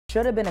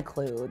Should have been a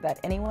clue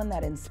that anyone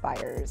that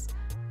inspires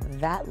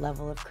that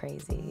level of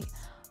crazy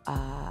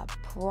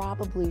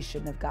probably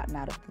shouldn't have gotten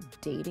out of the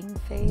dating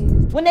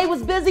phase. When they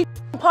was busy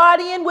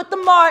partying with the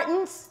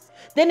Martins,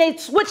 then they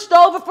switched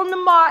over from the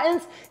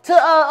Martins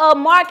to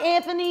Mark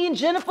Anthony and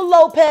Jennifer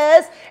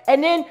Lopez,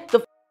 and then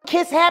the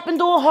kiss happened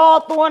on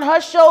Hawthorne,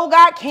 her show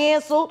got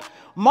canceled,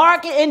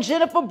 Mark and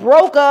Jennifer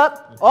broke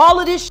up, all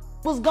of this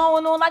was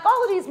going on. Like,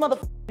 all of these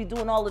motherfuckers be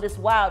doing all of this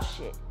wild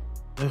shit.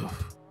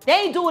 They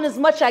ain't doing as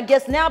much, I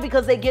guess, now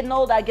because they getting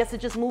older. I guess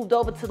it just moved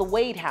over to the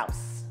Wade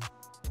house.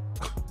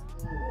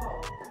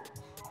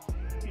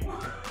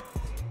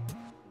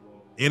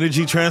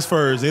 Energy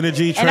transfers,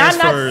 energy And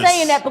transfers.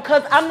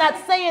 I'm not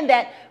saying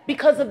that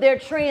because of their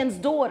trans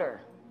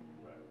daughter.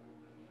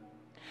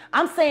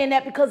 I'm saying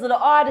that because of the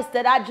artist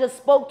that I just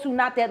spoke to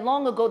not that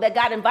long ago that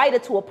got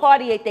invited to a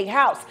party at their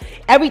house.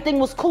 Everything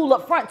was cool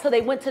up front till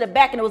they went to the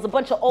back and there was a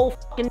bunch of old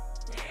fucking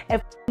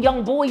and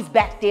young boys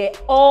back there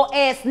all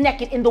ass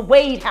naked in the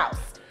Wade house.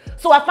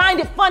 So I find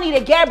it funny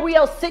that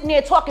Gabrielle's sitting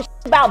there talking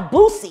shit about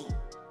Boosie.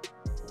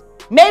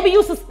 Maybe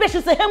you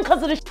suspicious of him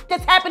because of the shit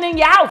that's happening in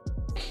your house.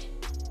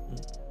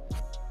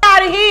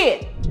 Out of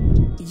here.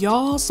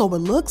 Y'all, so it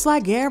looks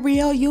like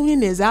Gabrielle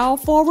Union is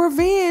out for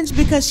revenge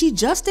because she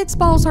just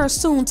exposed her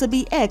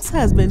soon-to-be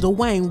ex-husband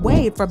Dwayne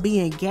Wade for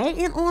being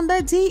gay and on the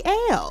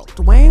DL.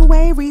 Dwayne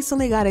Wade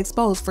recently got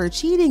exposed for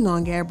cheating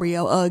on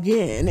Gabrielle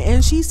again,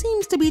 and she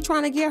seems to be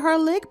trying to get her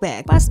lick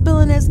back by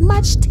spilling as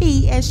much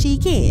tea as she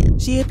can.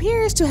 She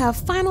appears to have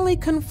finally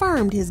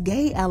confirmed his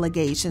gay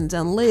allegations,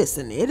 and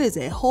listen, it is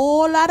a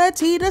whole lot of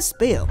tea to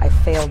spill. I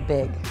failed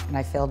big, and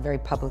I failed very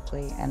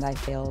publicly, and I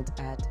failed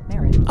at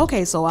marriage.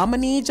 Okay, so I'ma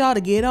need y'all to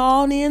get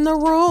on in the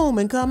room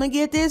and come and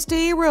get this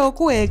tea real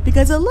quick,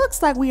 because it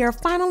looks like we are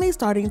finally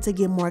starting to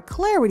get more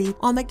clarity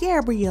on the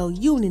Gabrielle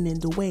Union and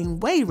Dwayne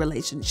Wade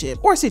relationship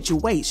or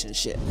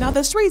situationship. Now,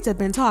 the streets have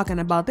been talking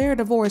about their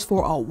divorce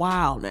for a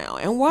while now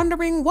and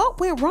wondering what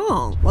went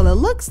wrong. Well, it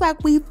looks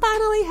like we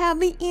finally have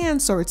the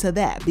answer to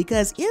that,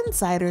 because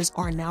insiders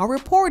are now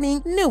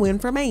reporting new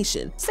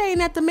information, saying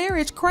that the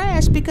marriage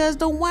crashed because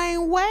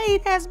Dwayne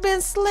Wade has been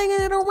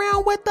slinging it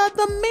around with the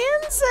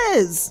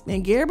menses.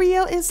 And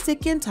Gabrielle is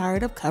sick and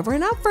tired of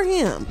covering up for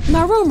him.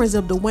 Now, rumors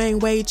of Dwayne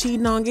Wade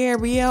cheating on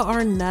Gabrielle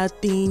are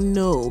nothing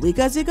new,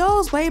 because it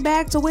goes way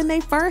back to when they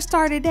first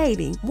started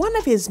dating. One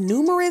of his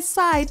numerous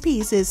side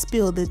pieces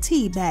spilled the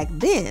tea back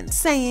then,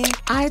 saying,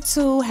 "I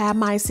too have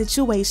my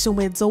situation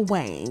with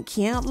Dwayne.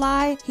 Can't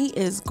lie, he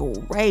is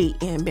great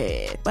in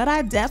bed, but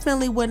I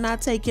definitely would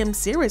not take him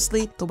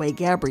seriously the way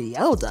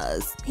Gabrielle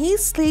does. He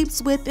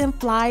sleeps with and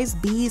flies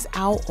bees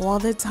out all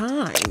the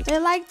time. They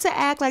like to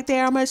act like they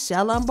are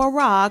Michelle and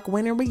Barack,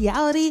 when in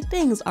reality,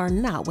 things are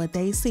not what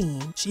they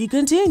seem." She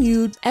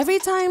continued, "Every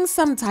time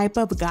some type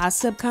of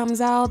gossip comes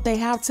out, they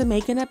have to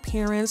make an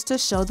appearance to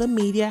show the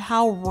media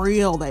how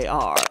real they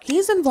are.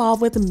 He's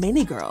involved with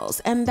many girls,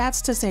 and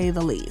that's to say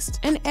the least.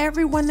 And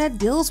everyone that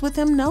deals with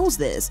him knows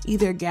this.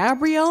 Either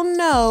Gabrielle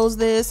knows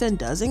this and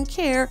doesn't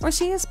care, or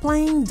she is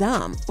playing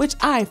dumb, which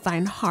I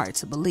find hard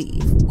to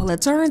believe." Well,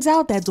 it turns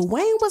out that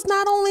Dwayne was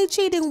not only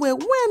cheating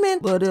with women,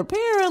 but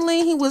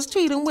apparently he was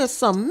cheating with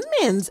some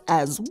men's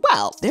as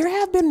well. There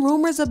have been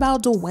rumors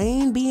about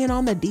Dwayne being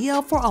on the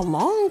DL for a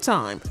long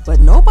time, but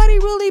nobody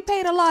really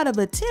paid a lot of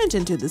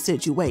attention to the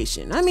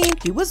situation. I mean,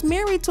 he was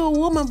married to a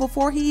woman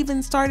before he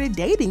even started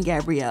dating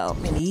Gabrielle.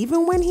 And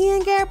even when he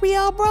and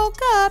Gabrielle broke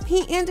up,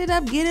 he ended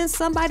up getting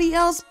somebody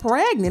else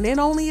pregnant in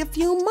only a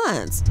few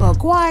months. But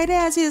quiet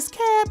as his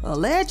kept,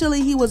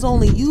 allegedly he was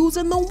only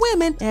using the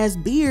women as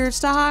beards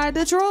to hide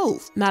the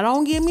truth. Now,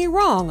 don't get me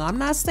wrong, I'm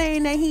not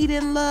saying that he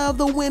didn't love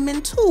the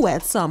women too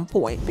at some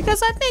point,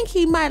 because I think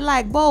he might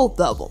like both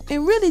of them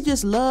and really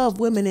just love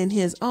women in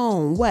his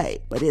own way.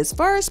 But his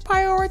first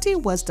priority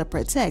was to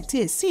protect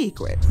his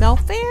secret. Now,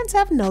 fans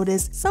have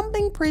noticed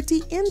something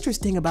pretty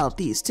interesting about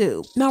these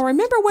two. Now,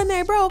 remember when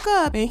they broke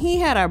up and he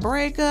had a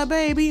breakup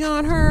baby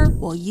on her?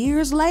 Well,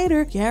 years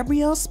later,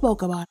 Gabrielle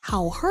spoke about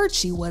how hurt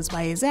she was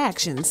by his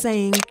actions,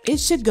 saying, "It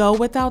should go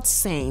without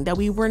saying that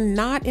we were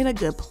not in a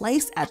good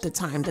place at the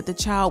time that the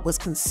child was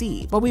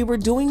conceived, but we were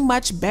doing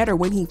much better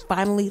when he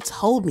finally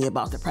told me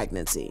about the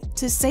pregnancy.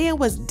 To say it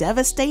was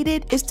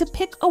devastated is to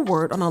pick a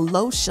word on a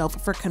low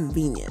shelf for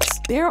convenience.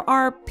 There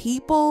are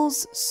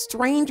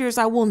strangers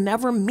I will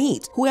never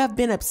meet, who have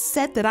been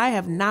upset that I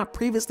have not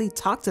previously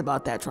talked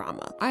about that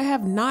trauma. I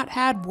have not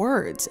had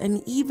words,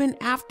 and even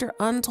after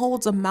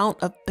untold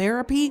amount of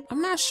therapy,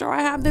 I'm not sure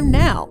I have them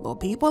now. But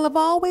people have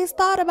always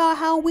thought about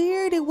how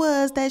weird it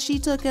was that she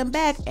took him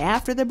back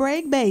after the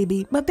break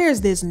baby. But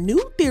there's this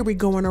new theory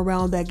going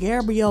around that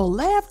Gabrielle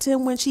left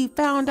him when she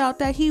found out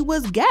that he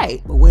was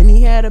gay. But when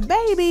he had a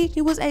baby,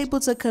 he was able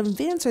to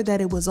convince her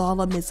that it was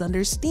all a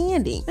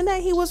misunderstanding and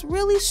that he was really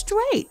really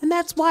straight, and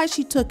that's why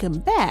she took him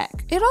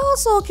back. It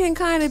also can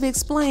kind of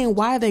explain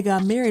why they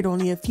got married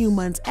only a few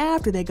months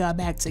after they got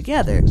back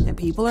together, and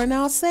people are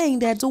now saying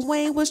that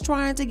Dwayne was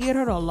trying to get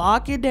her to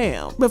lock it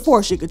down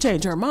before she could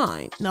change her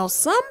mind. Now,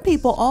 some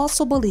people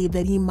also believe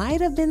that he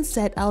might have been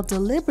set out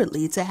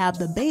deliberately to have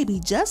the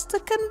baby just to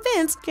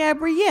convince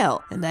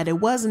Gabrielle, and that it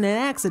wasn't an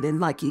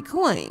accident like he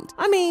claimed.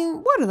 I mean,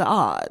 what are the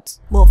odds?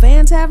 Well,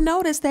 fans have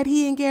noticed that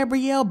he and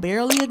Gabrielle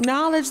barely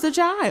acknowledge the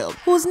child,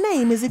 whose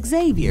name is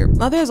Xavier.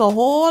 Now, there's a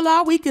whole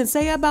lot we can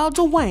say about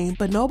Dwayne,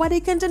 but nobody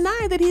can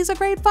deny that he's a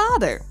great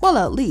father. Well,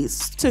 at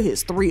least to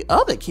his 3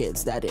 other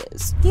kids, that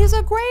is. He's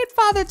a great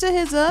father to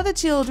his other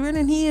children,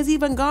 and he has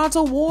even gone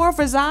to war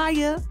for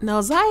Zaya.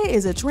 Now, Zaya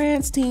is a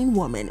trans teen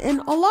woman, and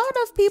a lot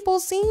of people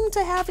seem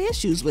to have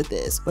issues with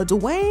this, but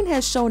Dwayne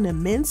has shown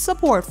immense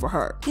support for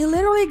her. He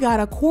literally got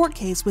a court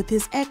case with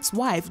his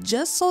ex-wife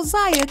just so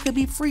Zaya could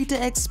be free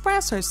to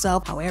express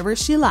herself however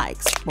she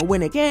likes. But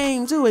when it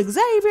came to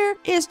Xavier,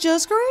 it's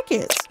just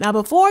crickets. Now,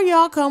 before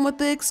y'all come with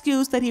the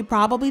excuse that he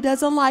probably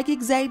doesn't like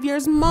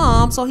Xavier's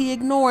mom, so he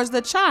ignores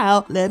the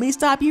child, let me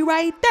stop you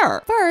right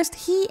there. First,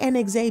 he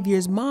and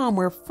Xavier's mom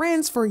were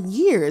friends for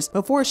years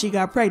before she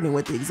got pregnant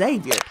with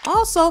Xavier.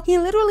 Also, he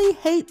literally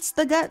hates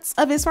the guts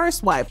of his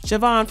first wife,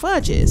 Siobhan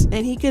Fudges,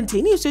 and he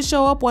continues to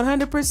show up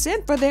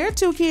 100% for their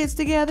 2 kids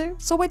together,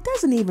 so it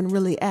doesn't even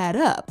really add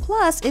up.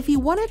 Plus, if he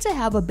wanted to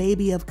have a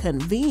baby of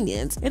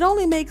convenience, it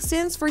only makes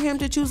sense for him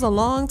to choose a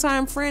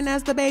longtime friend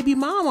as the baby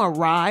mama,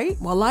 right?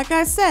 Well, like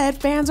I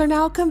said, fans are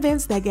now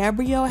convinced that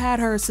Gabrielle had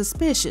her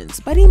suspicions,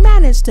 but he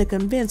managed to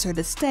convince her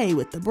to stay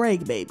with the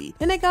break baby,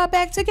 and they got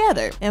back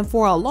together. And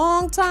for a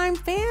long time,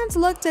 fans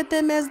looked at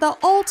them as the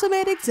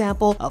ultimate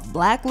example of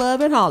black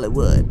love in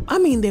Hollywood. I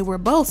mean, they were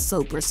both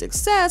super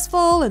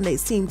successful, and they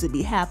seemed to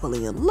be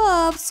happily in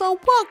love, so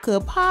what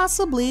could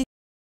possibly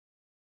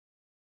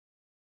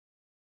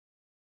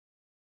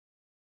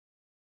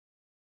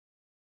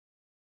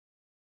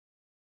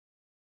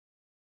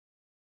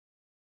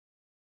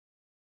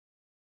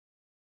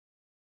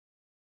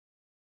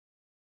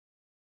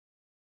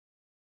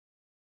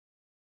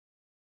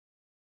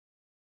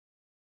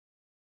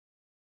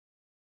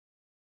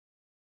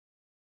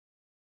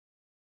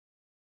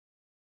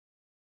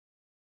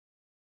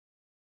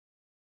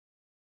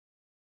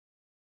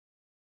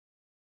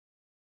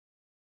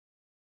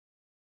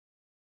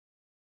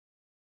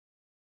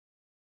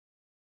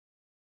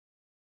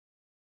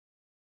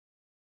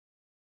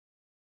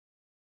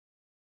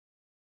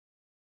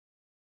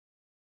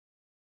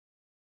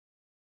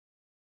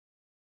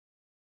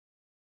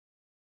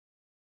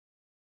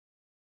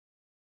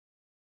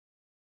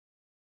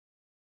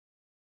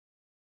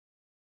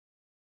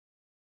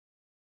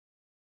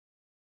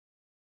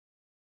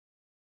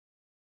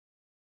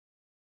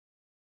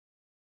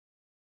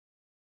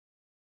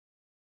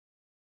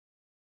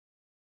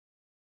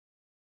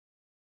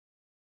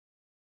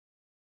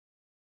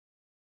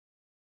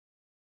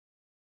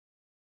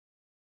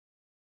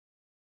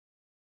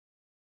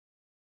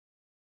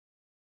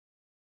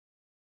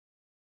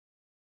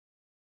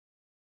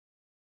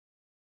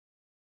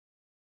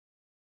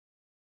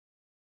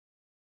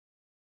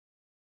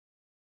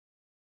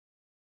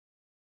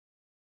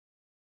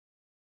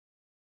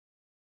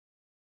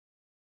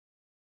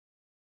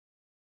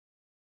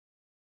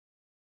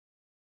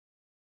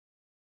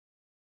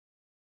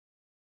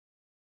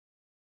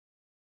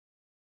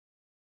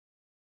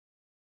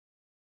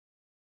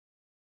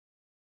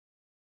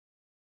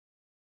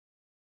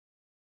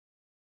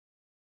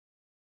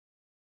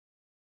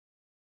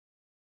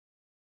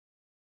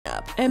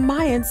and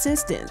my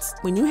insistence.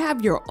 When you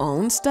have your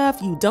own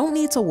stuff, you don't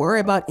need to worry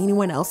about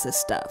anyone else's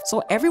stuff.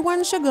 So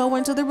everyone should go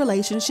into the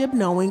relationship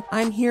knowing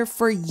I'm here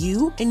for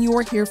you and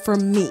you're here for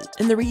me.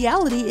 And the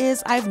reality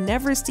is I've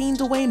never seen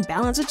Dwayne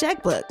balance a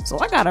checkbook, so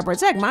I gotta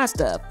protect my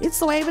stuff. It's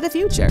the wave of the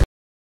future.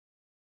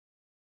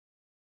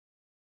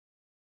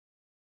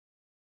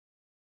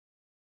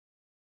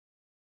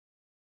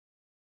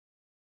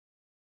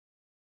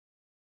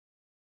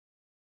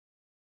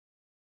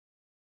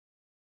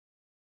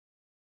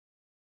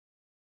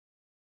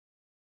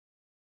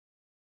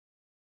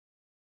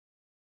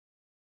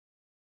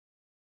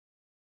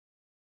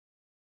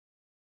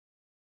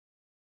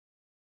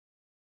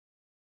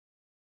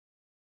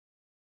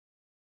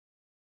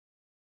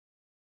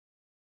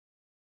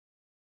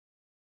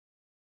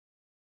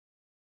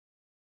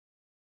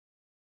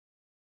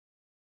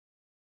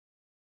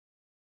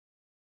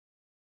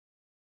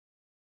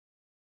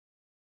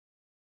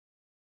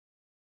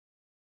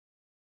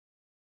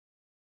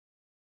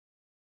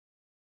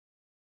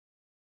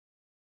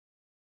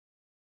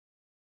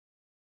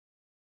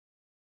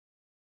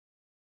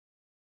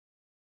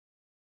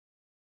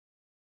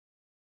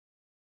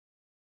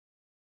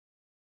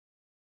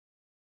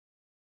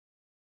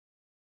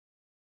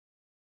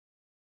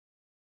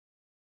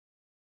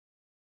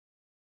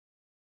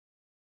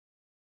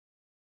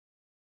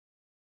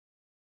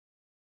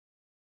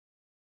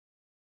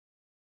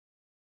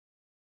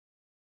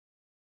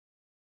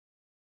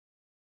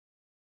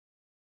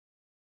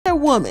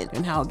 woman,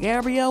 and how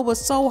Gabrielle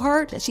was so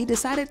hurt that she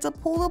decided to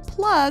pull a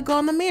plug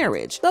on the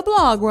marriage. The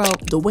blog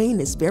wrote, Dwayne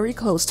is very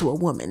close to a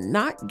woman,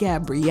 not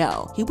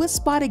Gabrielle. He was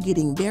spotted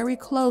getting very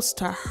close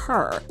to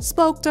her.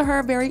 Spoke to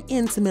her very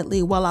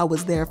intimately while I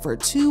was there for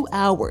 2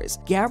 hours.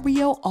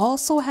 Gabrielle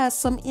also has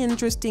some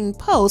interesting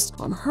posts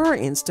on her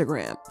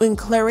Instagram. When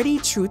clarity,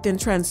 truth, and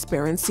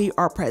transparency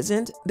are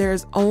present,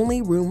 there's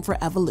only room for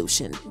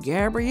evolution.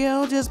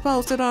 Gabrielle just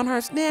posted on her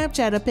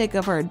Snapchat a pic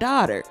of her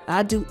daughter.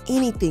 I'd do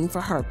anything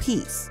for her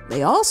peace.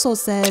 They also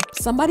said,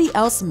 somebody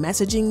else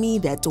messaging me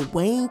that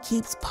Dwayne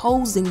keeps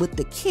posing with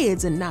the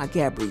kids and not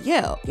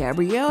Gabrielle.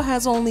 Gabrielle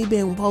has only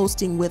been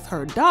posting with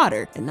her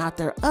daughter and not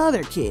their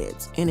other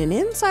kids. And an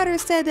insider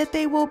said that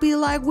they will be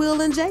like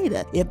Will and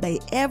Jada. If they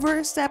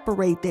ever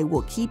separate, they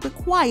will keep it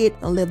quiet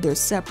and live their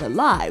separate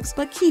lives,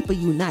 but keep a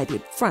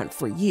united front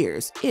for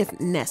years if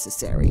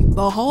necessary.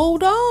 But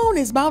hold on,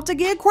 it's about to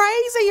get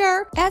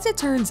crazier. As it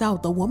turns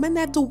out, the woman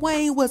that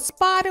Dwayne was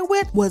spotted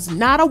with was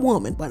not a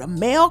woman, but a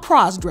male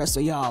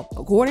crossdresser, y'all.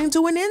 According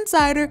to an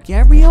insider,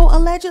 Gabrielle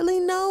allegedly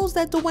knows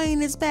that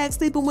Dwayne is back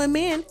sleeping with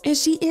men, and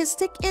she is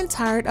sick and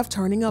tired of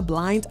turning a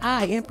blind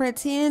eye and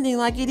pretending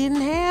like it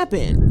didn't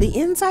happen. The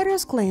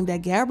insiders claim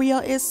that Gabrielle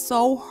is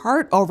so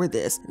hurt over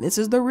this. This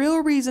is the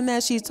real reason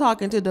that she's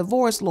talking to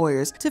divorce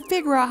lawyers to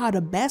figure out how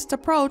to best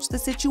approach the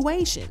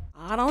situation.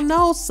 I don't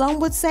know, some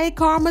would say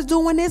karma's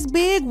doing this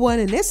big one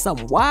and it's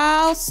some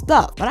wild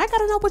stuff. But I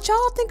gotta know what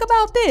y'all think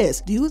about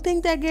this. Do you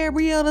think that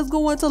Gabrielle is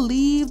going to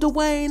leave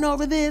Dwayne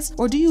over this?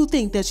 Or do you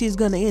think that she's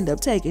gonna end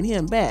up taking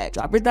him back?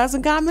 Drop your thoughts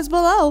and comments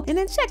below and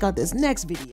then check out this next video.